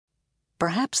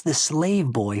Perhaps the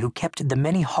slave boy who kept the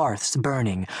many hearths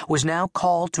burning was now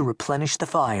called to replenish the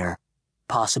fire.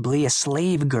 Possibly a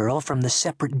slave girl from the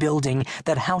separate building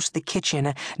that housed the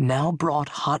kitchen now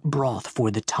brought hot broth for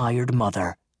the tired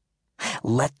mother.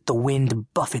 Let the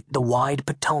wind buffet the wide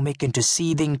Potomac into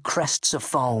seething crests of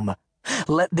foam.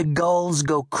 Let the gulls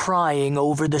go crying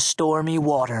over the stormy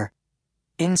water.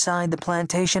 Inside the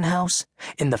plantation house,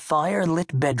 in the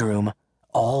fire-lit bedroom,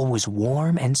 all was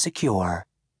warm and secure.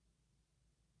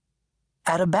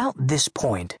 At about this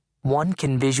point, one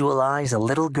can visualize a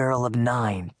little girl of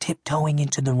 9 tiptoeing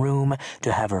into the room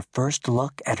to have her first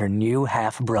look at her new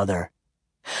half-brother.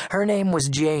 Her name was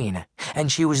Jane,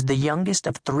 and she was the youngest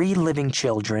of 3 living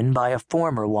children by a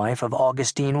former wife of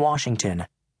Augustine Washington,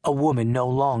 a woman no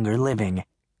longer living.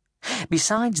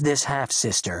 Besides this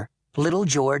half-sister, little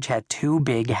George had 2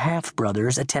 big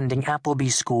half-brothers attending Appleby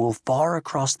School far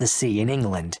across the sea in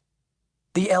England.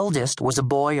 The eldest was a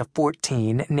boy of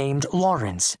 14 named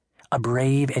Lawrence, a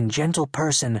brave and gentle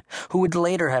person who would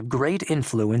later have great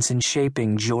influence in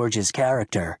shaping George's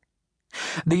character.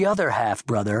 The other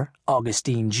half-brother,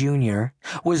 Augustine Jr.,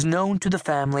 was known to the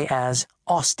family as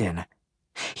Austin.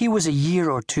 He was a year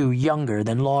or 2 younger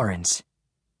than Lawrence.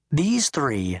 These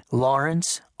 3,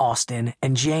 Lawrence, Austin,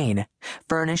 and Jane,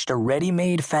 furnished a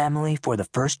ready-made family for the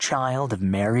first child of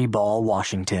Mary Ball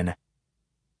Washington.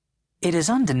 It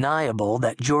is undeniable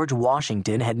that George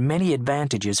Washington had many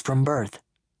advantages from birth.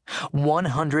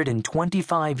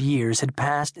 125 years had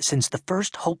passed since the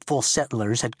first hopeful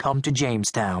settlers had come to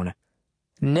Jamestown.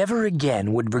 Never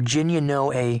again would Virginia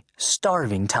know a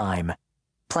starving time.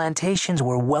 Plantations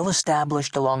were well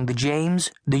established along the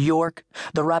James, the York,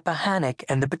 the Rappahannock,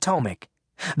 and the Potomac,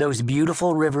 those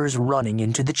beautiful rivers running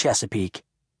into the Chesapeake.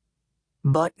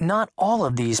 But not all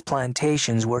of these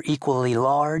plantations were equally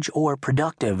large or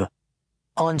productive.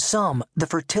 On some, the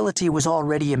fertility was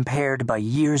already impaired by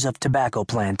years of tobacco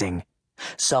planting.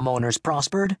 Some owners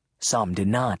prospered, some did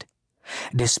not.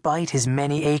 Despite his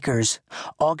many acres,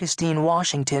 Augustine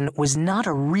Washington was not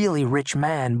a really rich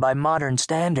man by modern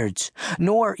standards,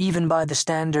 nor even by the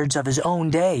standards of his own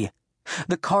day.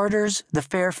 The Carters, the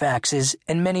Fairfaxes,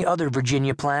 and many other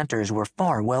Virginia planters were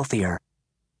far wealthier.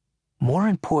 More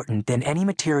important than any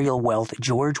material wealth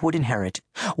George would inherit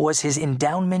was his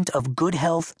endowment of good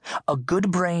health, a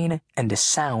good brain, and a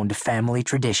sound family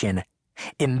tradition.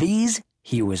 In these,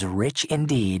 he was rich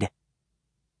indeed.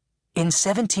 In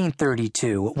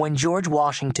 1732, when George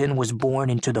Washington was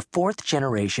born into the 4th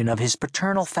generation of his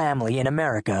paternal family in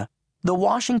America, the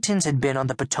Washingtons had been on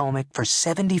the Potomac for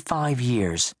 75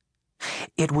 years.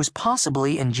 It was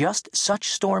possibly in just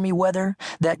such stormy weather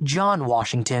that John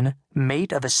Washington,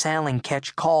 mate of a sailing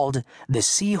ketch called the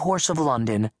Seahorse of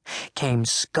London, came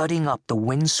scudding up the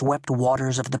wind-swept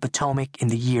waters of the Potomac in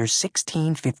the year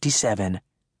 1657.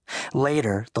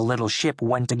 Later, the little ship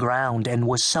went aground and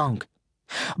was sunk.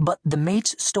 But the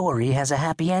mate's story has a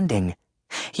happy ending.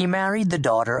 He married the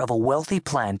daughter of a wealthy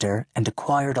planter and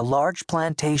acquired a large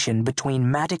plantation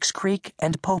between Maddox Creek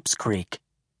and Pope's Creek.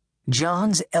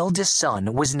 John's eldest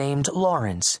son was named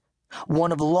Lawrence.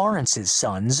 One of Lawrence's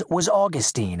sons was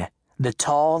Augustine, the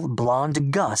tall,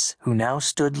 blond Gus who now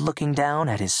stood looking down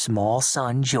at his small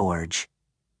son George.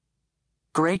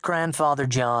 Great-grandfather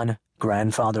John,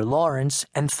 grandfather Lawrence,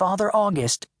 and Father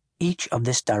August, each of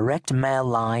this direct male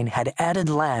line had added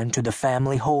land to the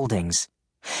family holdings.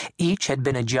 Each had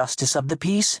been a justice of the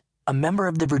peace, a member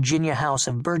of the Virginia House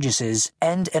of Burgesses,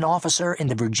 and an officer in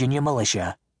the Virginia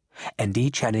militia. And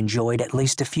each had enjoyed at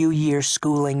least a few years'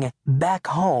 schooling back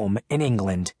home in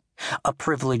England, a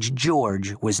privilege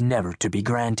George was never to be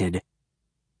granted.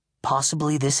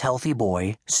 Possibly this healthy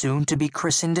boy, soon to be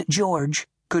christened George,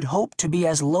 could hope to be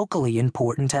as locally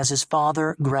important as his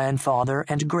father, grandfather,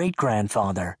 and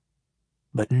great-grandfather.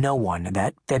 But no one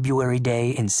that February day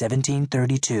in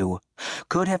 1732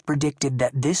 could have predicted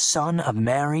that this son of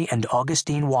Mary and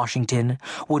Augustine Washington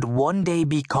would one day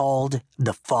be called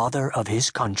the father of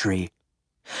his country.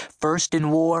 First in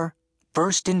war,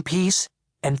 first in peace,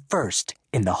 and first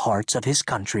in the hearts of his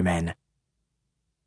countrymen.